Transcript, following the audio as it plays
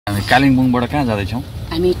हामी कालिम्पोङबाट कहाँ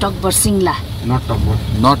जाँदैछौँ? हामी टकभर सिंगला। नट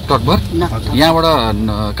टकभर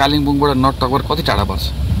यहाँबाट कालिम्पोङबाट नट टकभर कति टाढा पर्छ?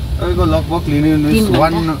 तपाईँको लगभग लिने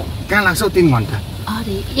कहाँ लाग्छ 3 घन्टा।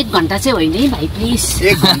 अरे 1 घन्टा चाहिँ होइन है भाइ प्लिज।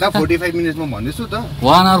 1 घन्टा 45 मिनटमा भन्दैछु त।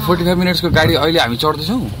 1 hour 45 minutes को गाडी अहिले हामी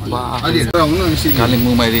चढ्दैछौँ।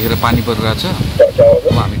 कालिम्पोङमा यतिखेर पानी परिरहेछ।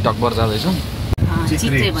 अब हामी टकभर जाँदैछौँ।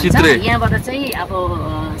 चित्रे यहाँबाट चाहिँ अब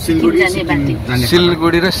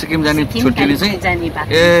सिलगढी र सिक्किम जाने छुट्टीले चाहिँ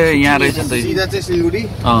यहाँ रहेछ नि त। सिधा चाहिँ सिलगढी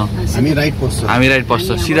हामी राइट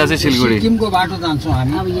पस्छ सिधा चाहिँ सिलगढी। सिक्किमको बाटो जान्छौँ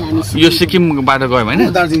हामी। यो सिक्किम बाटो गयो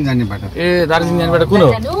हैन? दार्जिलिङ जाने बाटो। दार्जिलिङ जाने बाटो कुन हो?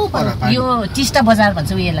 यो टिस्टा बजार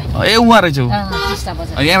भन्छौ यसलाई। उहाँ रहेछ। टिस्टा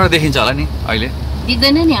बजार यहाँबाट देखिन्छ होला नि अहिले।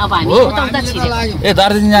 देख्दैन नि अब हामी उता उता छिरे।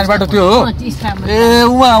 दार्जिलिङ जाने बाटो त्यो हो?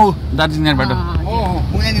 उहाँ हो दार्जिलिङ जाने बाटो।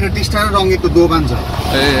 उहाँनिर टिस्टा र रङ्गीको दोकान छ।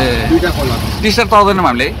 दुईटा खोला। टिस्टा तर्दैनौँ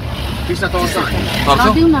हामीले? टिस्टा तर्छ।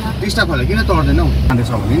 टिस्टा खोला किन तर्दैनौ?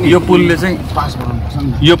 यो पुलले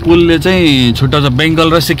चाहिँ छुट्याउँछ बेङ्गल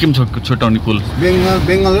र सिक्किम छुट्याउने पुल।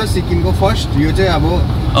 बेङ्गल र सिक्किमको फर्स्ट यो चाहिँ अब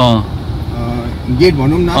गेट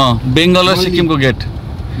भनौँ न। बेङ्गल र सिक्किमको गेट।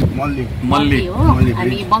 मल्ली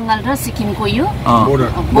हामी बंगाल र सिक्किमको यो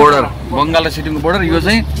बोर्डर। बंगाल र सिक्किमको बोर्डर। यो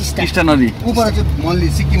चाहिँ टिस्टा नदी। उपर चाहिँ मल्ली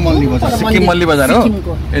सिक्किम मल्ली बजार हो।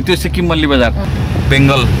 त्यो सिक्किम मल्ली बजार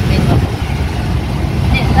बेङ्गल।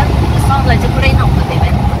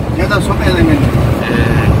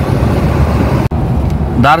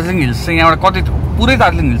 दार्जिलिङ हिल्स चाहिँ यहाँबाट कति पुरै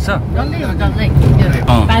दार्जिलिङ हिल्स छ?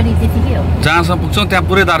 जहाँसम्म पुग्छौँ त्यहाँ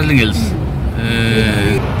पुरै दार्जिलिङ हिल्स।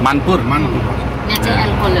 मानपुर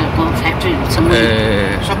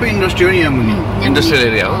सबै इन्डस्ट्री हो यहाँ मुनि। इन्डस्ट्रियल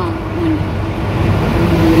एरिया हो।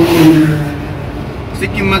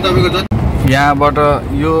 सिक्किममा तपाईँको यहाँबाट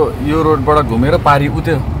यो रोडबाट घुमेर पारी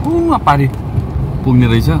उतै पारी पुग्ने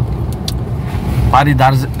रहेछ। पारी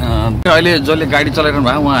अहिले जसले गाडी चलाइरहनु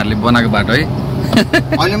भएको उहाँहरूले बनाएको बाटो है।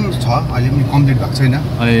 अहिले पनि छ, अहिले पनि कम्प्लिट भएको छैन।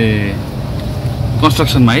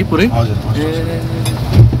 कन्स्ट्रक्सनमा है पुरै? हजुर।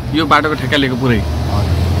 यो बाटोको ठेक्का लिएको पुरै?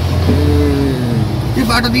 यो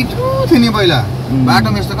बाटो त यत्रो थियो नि पहिला।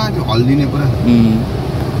 बाटोमा यस्तो कहाँ थियो? हल्दिने पुरा।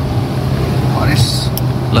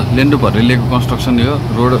 ल लेन्डु भरेर लिएको कन्स्ट्रक्सन यो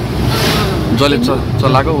रोड जसले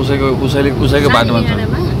चलाएको उसैको बाटोमा छ।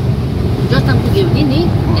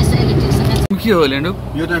 के हो लेन्डु?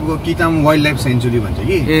 यो टाइपको किताम वाइल्ड लाइफ सेन्चुरी भन्छ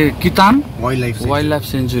कि। किताम वाइल्ड लाइफ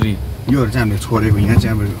सेन्चुरी। योहरू चाहिँ हामीले छोडेको यहाँ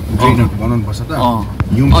चाहिँ अब ड्रेनहरू बनाउनु पर्छ त।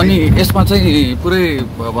 अनि यसमा चाहिँ पुरै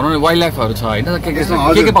भनौँ न वाइल्ड लाइफहरू छ होइन?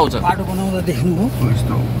 के पाउँछ? बाटो बनाउँदा देख्नुभयो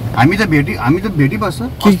यस्तो। हामी त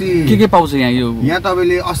भेटिबस्छ। के पाउँछ यहाँ? यहाँ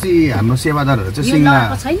तपाईँले अस्ति हाम्रो सेवादारहरू चाहिँ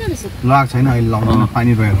सिङ्ला लगाएको छैन अहिले लाउनु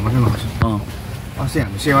पानी रहेको मात्रै लाउँछ। अस्ति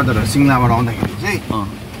हाम्रो सेवादारहरू सिङ्लाबाट आउँदाखेरि चाहिँ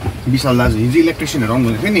विशाल दाजु हिजो इलेक्ट्रिसियनहरू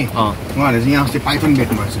आउनुहुँदै थियो नि। उहाँहरूले चाहिँ यहाँ अस्ति पाइथन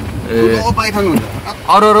भेट्नुपर्छ। पाइथन हुन्छ।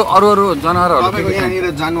 अरू जनावरहरू तपाईँको यहाँनिर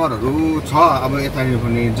जानवरहरू छ। अब यतानिर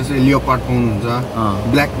पनि जस्तै लियोपार्ड पाउनुहुन्छ,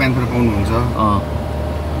 ब्ल्याक प्यान्थर पाउनुहुन्छ।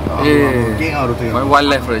 के अरू थियो? वाइल्ड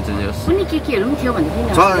लाइफ रहेछ।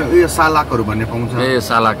 छ यो सालाकहरू भन्ने पाउँछ।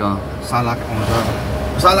 सालाक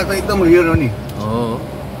पाउँछ। सालाक त एकदम रियर हो नि।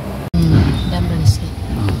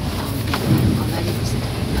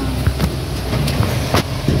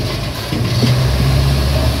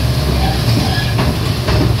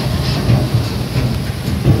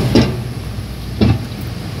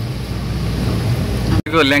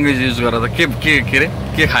 ल्याङ्ग्वेज युज गरेर के अरे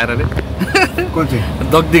के खाएर अरे? कुन चाहिँ?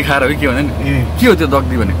 दग्दी खाएर हो कि भने नि? के हो त्यो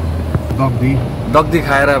दग्दी भने? दग्दी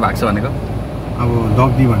खाएर भएको छ भनेको? अब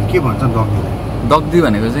दग्दी भने के भन्छ? दग्दी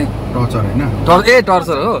भनेको चाहिँ टर्चर होइन?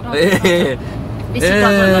 टर्चर हो।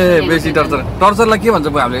 बेसी टर्चरलाई के भन्छ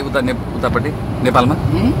हामीले उतापट्टि नेपालमा?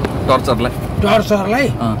 टर्चरलाई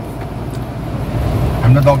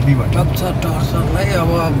हामीलाई दग्दी भन्छ। टर्चरलाई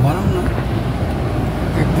अब भनौँ न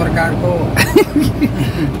एक प्रकारको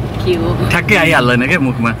ठ्याक्कै आइहाल्दैन क्या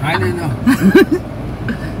मुखमा।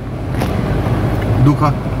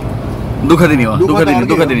 दुःख दिने हो। दुःख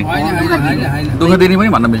दिने पनि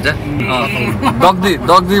भन्न मिल्छ।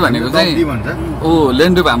 दग्दी भनेको चाहिँ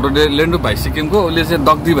लेन्डुप हाम्रो लेन्डुप भाइ सिक्किमको उसले चाहिँ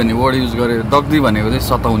दग्दी भन्ने वर्ड युज गरे। दग्दी भनेको चाहिँ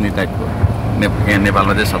सताउने टाइपको। यहाँ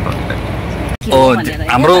नेपालमा चाहिँ सताउने टाइप।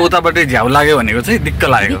 हाम्रो उतापट्टि झ्याउ लाग्यो भनेको चाहिँ दिक्क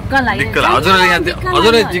लागेको।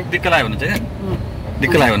 हजुरले दिक्क लाग्यो भने चाहिँ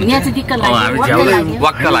दिक्क लाग्यो भने हामी झ्याउलाई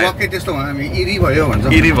वाक्क लाग्यो। त्यस्तो हामी इरी भयो भन्छ।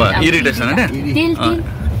 इरिटेसन होइन?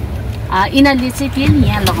 यिनीहरूले चाहिँ तेल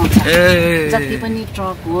यहाँ लगाउँछ। जति पनि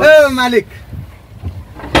ट्रक होस् मालिक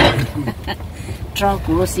ट्रक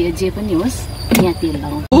होस् या जे पनि होस् यहाँ तेल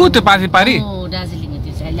लगाउँछ। त्यो पारी दार्जिलिङ हो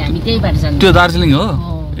त्यो चाहिँ। हामी त्यही बाटो जान्छ। त्यो दार्जिलिङ हो?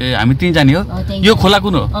 हामी त्यहीँ जाने हो। यो खोला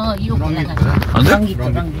कुन हो? यो खोला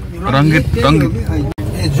रङ्गीत।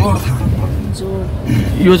 जोड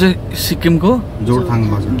यो चाहिँ सिक्किमको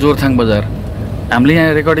जोरथाङ बजार हामीले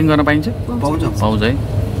यहाँ रेकर्डिङ गर्न पाइन्छ पाउँछ है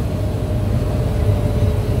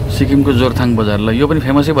सिक्किमको जोरथाङ बजार ल यो पनि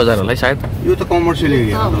फेमसै बजार होला है सायद यो त कमर्सियल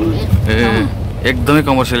एरिया ए एकदमै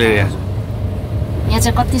कमर्सियल एरिया यहाँ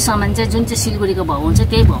चाहिँ कति सामान चाहिँ जुन चाहिँ सिलगढीको भाउ हुन्छ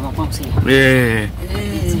त्यही भाउमा पाउँछ ए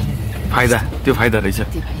फाइदा त्यो फाइदा रहेछ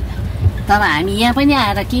तर हामी यहाँ पनि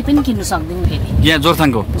आएर केही पनि किन्नु सक्दैनौँ फेरि यहाँ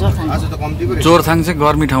जोरथाङको जोरथाङ चाहिँ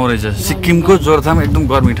गर्मी ठाउँ रहेछ सिक्किमको जोरथाङ एकदम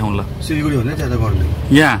गर्मी ठाउँ ल सिलगढी भन्दा ज्यादा गर्मी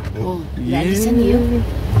यहाँ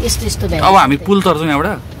अब हामी पुल तर्छौँ यहाँबाट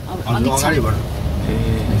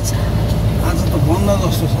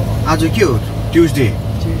आज के हो ट्युजडे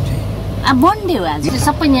मन्डे हो आज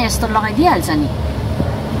सबै यहाँ यस्तो लगाइदिइहाल्छ नि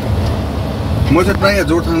म चाहिँ प्रायः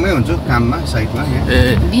जोरथाङमै हुन्छु काममा साइडमा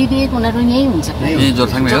विवेक उनीहरू यहीँ हुन्छ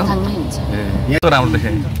जोरथाङमै हुन्छ राम्रो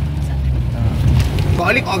देखेँ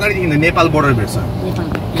अलिक अगाडिदेखि नेपाल बोर्डर भेट्छ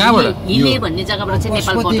कहाँबाट हिले भन्ने जग्गाबाट चाहिँ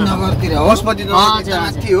नेपाल बोर्डर पशुपति नगर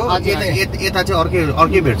माथि हो यता चाहिँ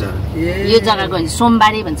अर्कै भेट्छ यो जग्गाको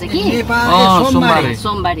सोमबारे भन्छ कि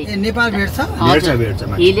सोमबारे नेपाल भेट्छ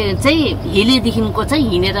हिले चाहिँ हिलेदेखिको चाहिँ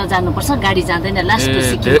हिँडेर जानुपर्छ गाडी जाँदैन लास्ट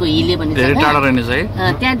सिक्किमको हिले भन्ने जग्गा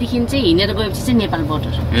त्यहाँदेखि चाहिँ हिँडेर गएपछि चाहिँ नेपाल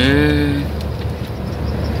बोर्डर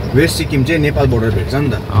वेस्ट सिक्किम चाहिँ नेपाल बोर्डर भेट्छ नि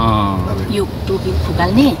त यो टोपी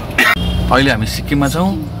फुकाल्ने अहिले हामी सिक्किममा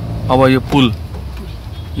छौँ अब यो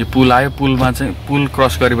पुल आयो पुलमा चाहिँ पुल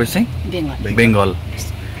क्रस गरेपछि चाहिँ बेङ्गल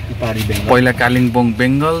पहिला कालिम्पोङ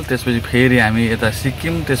बेङ्गल त्यसपछि फेरि हामी यता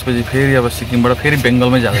सिक्किम त्यसपछि फेरि अब सिक्किमबाट फेरि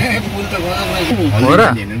बेङ्गलमै जाँदैछ हो र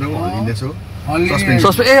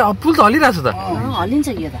ए पुल त हल्लिरहेछ त हल्लिन्छ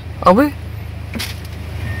कि त अब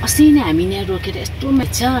अस्ति नै हामी यहाँ रोकेर यस्तो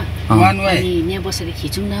छ अनि यहाँ बसेर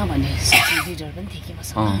खिचौँ न भन्ने लिडर पनि थियो कि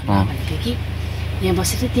मसँग भन्थ्यो कि यहाँ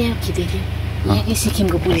बसेर त्यहाँ खिच्दै थियो यहाँकै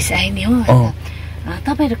सिक्किमको पुलिस आयो नि हो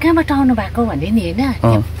तपाईँहरू कहाँबाट आउनु भएको भन्यो नि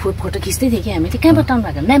होइन फोटो खिच्दै थियो कि हामीले कहाँबाट आउनु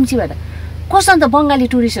भएको नाम्चीबाट कस्तो अन्त बङ्गाली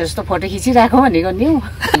टुरिस्टहरू जस्तो फोटो खिचिरहेको भनेको नि हौ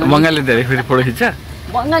बङ्गाली धेरै फेरि फोटो खिच्छ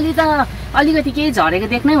बङ्गाली त अलिकति केही झरेको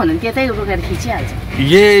देख्नै हो भने त्यतै रोकेर खिचिहाल्छ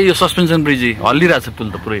यो सस्पेन्सन ब्रिज हल्लिरहेछ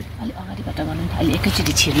पुल त पुरै अलि अगाडिबाट गर्नु त अहिले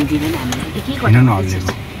एकैचोटि छिर्नु दिँदैन हामीले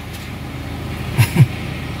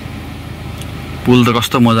पुल त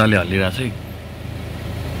कस्तो मजाले हल्लिरहेछ है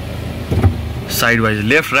साइड वाइज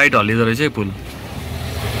लेफ्ट राइट हल्लिँदो रहेछ है पुल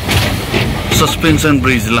सस्पेन्सन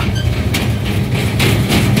ब्रिज ल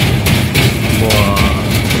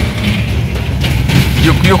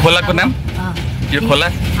यो खोलाको नाम यो खोला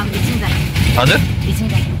हजुर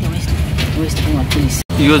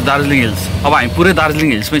यो दार्जिलिङ हिल्स अब हामी पुरै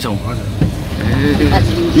दार्जिलिङ हिल्समै छौँ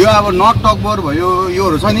यो अब नर्थ टकबर भयो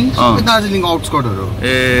योहरू छ नि दार्जिलिङको आउटस्कर्टहरू ए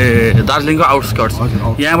दार्जिलिङको आउटस्कर्ट्स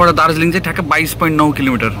यहाँबाट दार्जिलिङ चाहिँ ठ्याक्क 22.9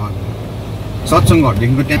 किलोमिटर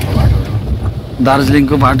सत्सङ्गहरूदेखिको त्यहाँ बाटो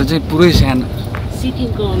दार्जिलिङको बाटो चाहिँ पुरै सानो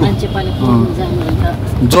सिक्किमको मान्छे पाले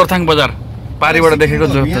जानु जोरथाङ बजार पारीबाट देखेको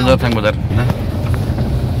जोरथाङ बजार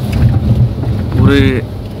पुरै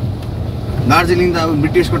दार्जिलिङ त अब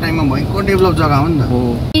ब्रिटिसको टाइममा भएको डेभलप जग्गा हो नि त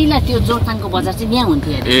पहिला त्यो जोरथाङको बजार चाहिँ यहाँ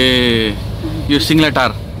हुन्थ्यो ए यो सिङ्ला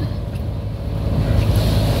टार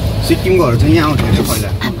सिक्किमकोहरू चाहिँ यहाँ आउँथ्यो पहिला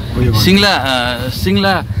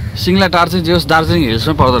सिङ्ला टार चाहिँ जे होस् दार्जिलिङ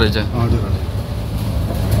हिल्समै पर्दो रहेछ हजुर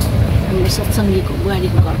हाम्रो सत्सङ्गीको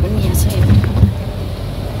बुहारीको घर पनि यहाँ छ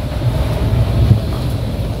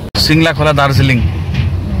सिङ्ला खोला दार्जिलिङ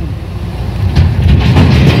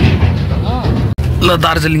ल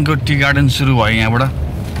दार्जिलिङको टी गार्डन सुरु भयो यहाँबाट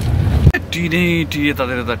टी नै टी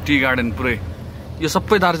यतातिर त टी गार्डन पुरै यो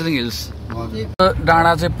सबै दार्जिलिङ हिल्स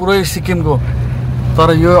डाँडा चाहिँ पुरै सिक्किमको तर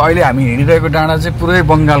यो अहिले हामी हिँडिरहेको डाँडा चाहिँ पुरै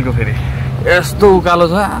बङ्गालको फेरि यस्तो उकालो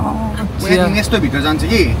छ यस्तो भित्र जान्छ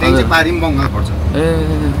कि त्यही चाहिँ पारी पनि बङ्गाल पर्छ ए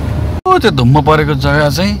त्यो धुम्म परेको जग्गा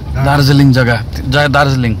चाहिँ दार्जिलिङ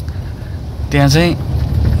दार्जिलिङ त्यहाँ चाहिँ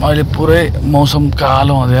अहिले पुरै मौसम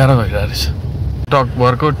कालो अँध्यारो भइरहेको रहेछ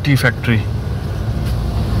टकभरको टी फ्याक्ट्री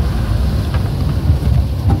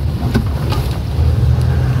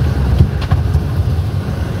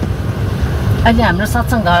अहिले हाम्रो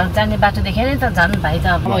सत्सङ्ग घर जाने बाटो देखेर त झन् भाइ त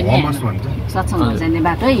सत्सङ्ग घर जाने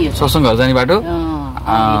बाटो है यो सत्सङ्ग घर जाने बाटो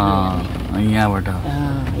यहाँबाट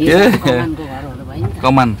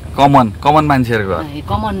कमान मान्छेहरूको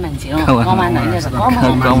कमान मान्छे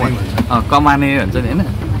कमाने भन्छ नि होइन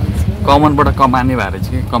कमनबाट कमाने भएर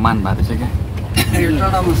चाहिँ कि कमान भएर चाहिँ क्या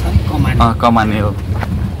कमाने हो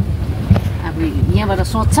अब यहाँबाट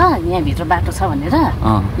सोध्छ यहाँभित्र बाटो छ भनेर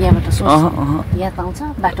यहाँबाट सोध्छ यहाँ पाउँछ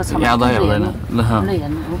बाटो छ याद आउँदैन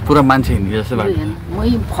पुरा मान्छे हिँड्ने जस्तो बाटो मै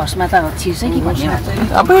फर्स्टमा त छिर्छ कि भन्ने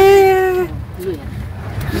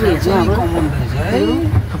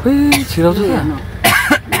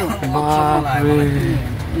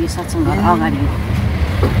यो सत्सङ्ग घर अगाडि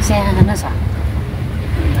सानो छ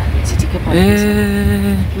छिटिकै पर्छ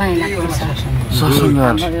माइलाको सत्सङ्ग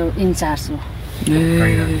घर यो इन्चार्ज हो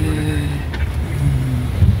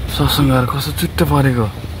सत्सङ्ग घर कस्तो चुट्टो परेको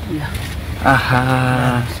आहा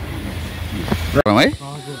है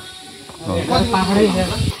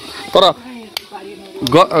तर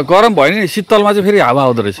गरम भयो नि शीतलमा चाहिँ फेरि हावा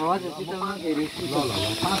आउँदो रहेछ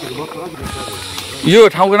यो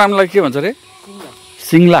ठाउँको नामलाई के भन्छ अरे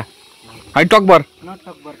सिङ्ला है टकबर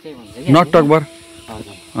नट टकबर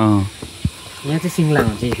यहाँ चाहिँ सिङ्ला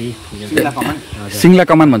भन्छ सिङ्ला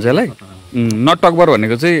कमान भन्छ यसलाई नट टकबर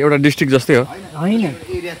भनेको चाहिँ एउटा डिस्ट्रिक्ट जस्तै हो होइन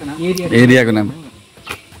एरियाको नाम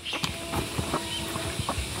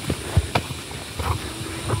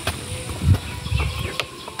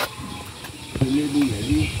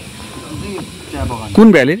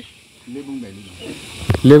कुन भ्याली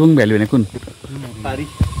लेबुङ भ्याली भने कुन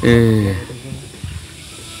ए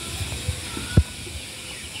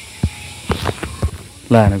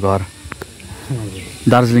ल हेर्नु घर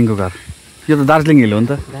दार्जिलिङको घर यो त दार्जिलिङ हिल हो नि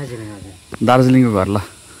त दार्जिलिङको घर ल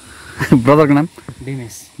ब्रदरको नाम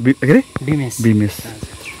के अरे बिमेश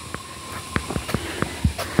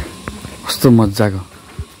कस्तो मजाको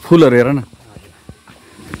फुलहरू हेर न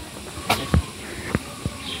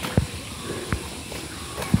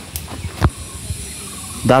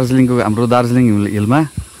दार्जिलिङको हाम्रो दार्जिलिङ हिलमा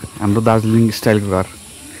हाम्रो दार्जिलिङ स्टाइलको घर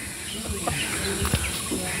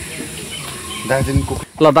दार्जिलिङको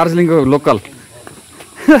ल दार्जिलिङको लोकल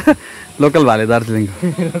लोकल भाले दार्जिलिङको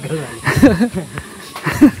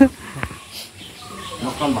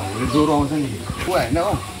लोकल भाले ज्वरो आउँछ नि को हैन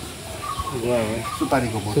हो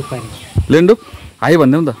सुपारीको लेन्डुप हाई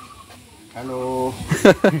भन्दैम त हेलो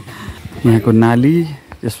यहाँको नाली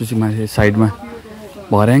त्यसपछि माथि साइडमा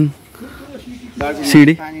भर्याङ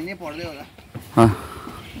सिडी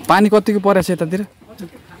पानी कतिको परेछ यतातिर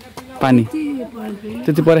पानी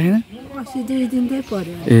त्यति परेको छैन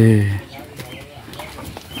ए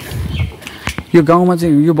यो गाउँमा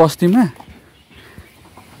चाहिँ यो बस्तीमा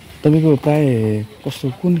तपाईँको प्राय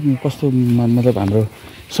कस्तो मतलब हाम्रो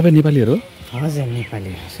सबै नेपालीहरू हो हजुर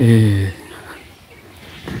नेपाली ए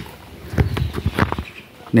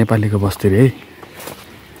नेपालीको बस्ती रे है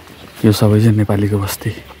यो सबै चाहिँ नेपालीको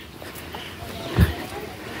बस्ती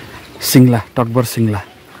सिङ्ला टकबर सिङ्ला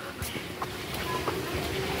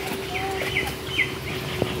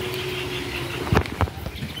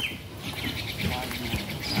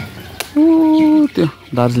त्यो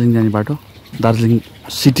दार्जिलिङ जाने बाटो दार्जिलिङ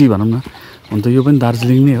सिटी भनौँ न हुन त यो पनि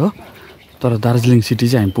दार्जिलिङ नै हो तर दार्जिलिङ सिटी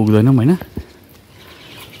चाहिँ हामी पुग्दैनौँ होइन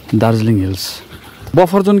दार्जिलिङ हिल्स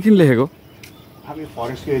बफर जोन किन लेखेको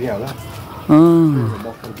फरेस्ट एरिया होला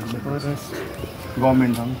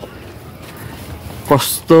गभर्मेन्ट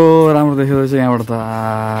कस्तो राम्रो देखेको रहेछ यहाँबाट त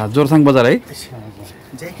जोरथाङ बजार है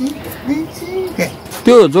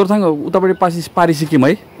त्यो जोरथाङ उतापट्टि पारी सिक्किम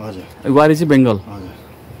है ग्वारी चाहिँ बेङ्गल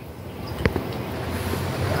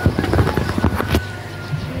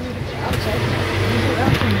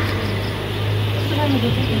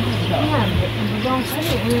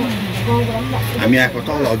हामी आएको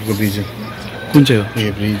तल अघिको ब्रिज हो कुन चाहिँ हो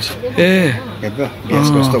ए ब्रिज ए ग्यास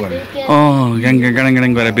कस्तो गर्ने ग्याङ गाडाङ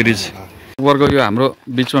गाडाङ गरेर ब्रिज वर्ग यो हाम्रो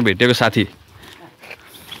बिचमा भेटेको साथी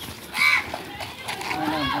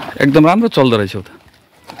एकदम राम्रो चल्दो रहेछ त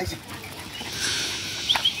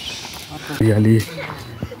हरियाली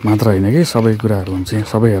मात्र होइन कि सबै कुराहरू हुन्छ यहाँ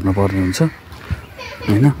सबै हेर्नुपर्ने हुन्छ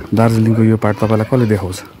होइन दार्जिलिङको यो पार्ट तपाईँलाई कसले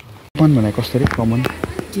देखाउँछ कमन भने कसरी कमन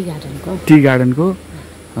टी गार्डनको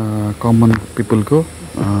कमन पिपुलको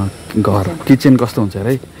घर किचन कस्तो हुन्छ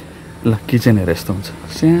अरे ल किचन हेर यस्तो हुन्छ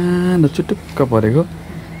सानो चुटुक्क परेको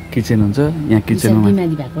किचन हुन्छ यहाँ किचनमा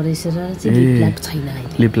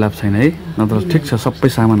लिपलाप छैन है नत्र ठिक छ सबै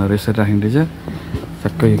सामानहरू यसरी राख्ने रहेछ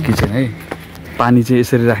टक्कै यो किचन है पानी चाहिँ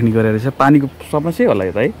यसरी राख्ने गरेर रहेछ पानीको समस्या होला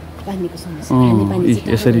यो त है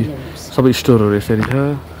यसरी सबै स्टोरहरू यसरी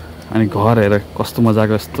छ अनि घर हेर कस्तो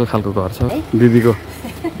मजाको यस्तो खालको घर छ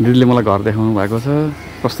दिदीले मलाई घर देखाउनु भएको छ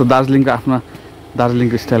कस्तो दार्जिलिङको आफ्नो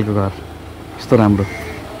दार्जिलिङको स्टाइलको घर कस्तो राम्रो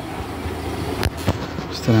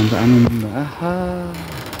आनन्द आहा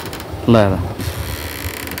ल हेर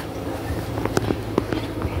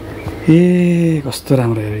ए कस्तो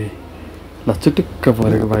राम्रो हेर ल चुटुक्क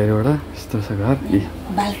परेको बाहिरबाट यस्तो छ घर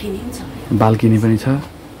बाल्किनी पनि छ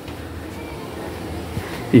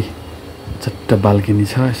चट्ट बाल्किनी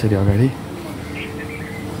छ यसरी अगाडि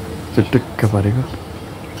चुटुक्क परेको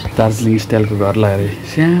दार्जिलिङ स्टाइलको घर लगाएर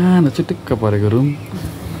सानो चुटुक्क परेको रुम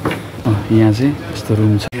यहाँ चाहिँ यस्तो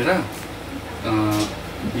रुम छ र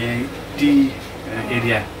यहाँ टी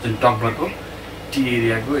एरिया जुन टकबरको टी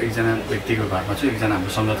एरियाको एकजना व्यक्तिको घरमा छु एकजना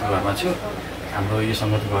हाम्रो सङ्गतको घरमा छु हाम्रो यो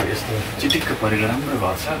सङ्गत घर यस्तो चिटिक्क परेको राम्रो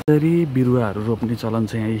घर छ। यसरी बिरुवाहरू रोप्ने चलन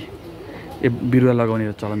छ यहाँ, बिरुवा लगाउने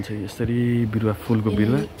चलन छ। यसरी बिरुवा फुलको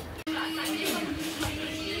बिरुवा।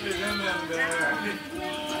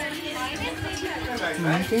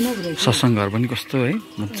 सत्सङ्ग घर पनि कस्तो है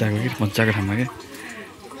मजाको कि मजाको ठाउँमा क्या।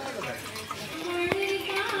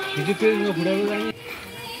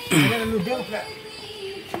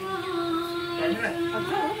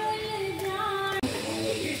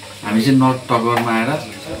 हामी चाहिँ नर्थ टकभरमा आएर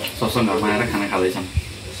सत्सङ्ग घरमा आएर खाना खाँदैछौँ।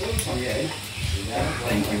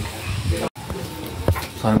 थ्याङ्क यू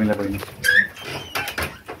शर्मिला बहिनी।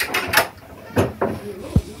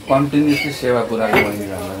 कन्टिन्युसली सेवा पुऱ्याएको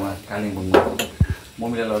बहिनीहरूलाई उहाँ कालिम्पोङमा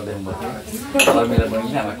मम्मीलाई लगिदिनु भएको थियो। शर्मिला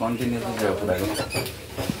बहिनीले हामीलाई कन्टिन्युसली सेवा पुऱ्याएको।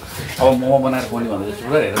 अब मोमो बनाएर खुवाउने भन्दैछु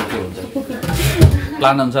र हेरौँ के हुन्छ।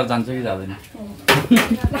 प्लान अनुसार जान्छ कि जाँदैन।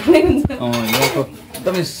 यहाँको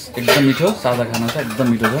एकदम मिठो सादा खाना छ, एकदम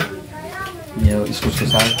मिठो छ। यो इस्कुसको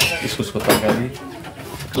साग, इस्कुसको तरकारी।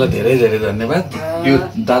 ल धेरै धेरै धन्यवाद। यो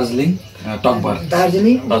दार्जिलिङ टकभर।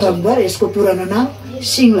 दार्जिलिङ टकभर, यसको पुरानो नाम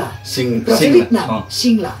सिङ्ला। प्रचलित नाम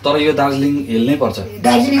सिङ्ला। तर यो दार्जिलिङ हिल नै पर्छ।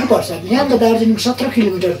 दार्जिलिङ पर्छ। यहाँ त दार्जिलिङ 17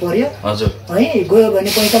 किलोमिटर पर्यो। हजुर है, गयो भने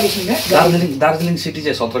 45 मिनट। दार्जिलिङ सिटी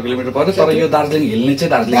चाहिँ 17 किलोमिटर पर्यो, तर यो दार्जिलिङ हिल नै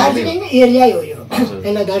चाहिँ दार्जिलिङ एरिया हो। यो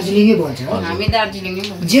यसलाई दार्जिलिङै भन्छ। हामी दार्जिलिङै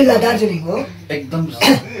भन्छ। जिल्ला दार्जिलिङ हो। एकदम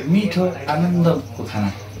मिठो आनन्दको खाना।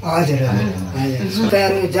 हजुर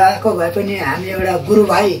तपाईँहरू जहाँको भए पनि हामी एउटा गुरु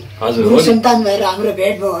भाइ, गुरु सन्तान भएर हाम्रो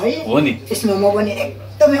भेट भयो है। हो नि, यसमा म पनि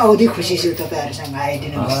एकदमै औधी खुसी छु। तपाईँहरूसँग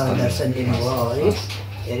आइदिनु भयो, दर्शन दिनुभयो है।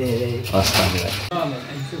 धेरै धेरै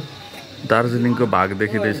दार्जिलिङको भाग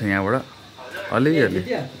देखिँदैछ यहाँबाट अलिअलि।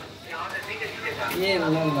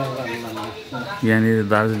 यहाँनिर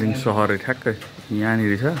दार्जिलिङ सहर ठ्याक्कै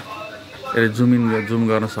यहाँनिर छ। यसले जुम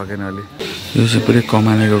गर्न सकेन अलि। यो चाहिँ पुरै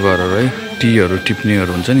कमानेको घरहरू है। टीहरू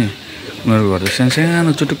टिप्नेहरू हुन्छ नि, उनीहरूको घर चाहिँ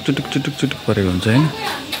सानो चुटुक चुटुक चुटुक चुटुक परेको हुन्छ होइन।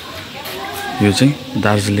 यो चाहिँ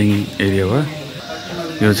दार्जिलिङ एरिया हो।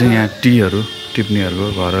 यो चाहिँ यहाँ टीहरू टिप्नेहरूको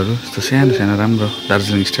घरहरू यस्तो सानो सानो राम्रो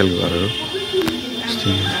दार्जिलिङ स्टाइलको घरहरू।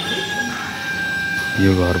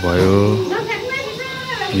 यो घर भयो,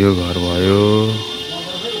 यो घर भयो,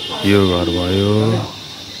 यो घर भयो,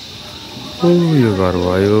 यो घर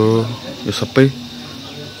भयो। यो सबै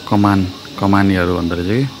कमानीहरू भन्दो रहेछ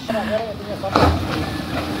कि।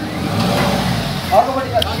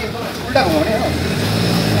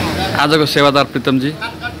 आजको सेवादार प्रितमजी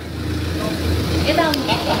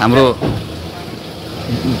हाम्रो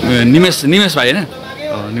निमेश भाइ होइन,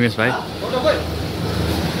 निमेश भाइ।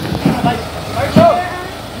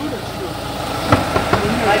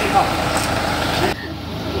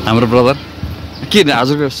 हाम्रो ब्रदर के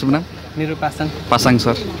हजुरको शुभ नाम? मेरो पासाङ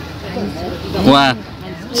सर। उहाँ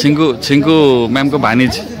छिङ्कु म्यामको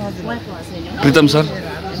भानिज प्रितम सर,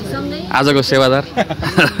 आजको सेवादार।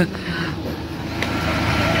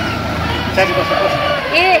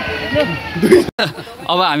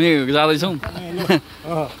 अब हामी जाँदैछौँ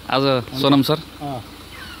आज सोनम सर।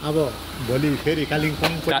 अब भोलि फेरि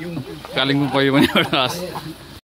कालिम्पोङ पऱ्यो भने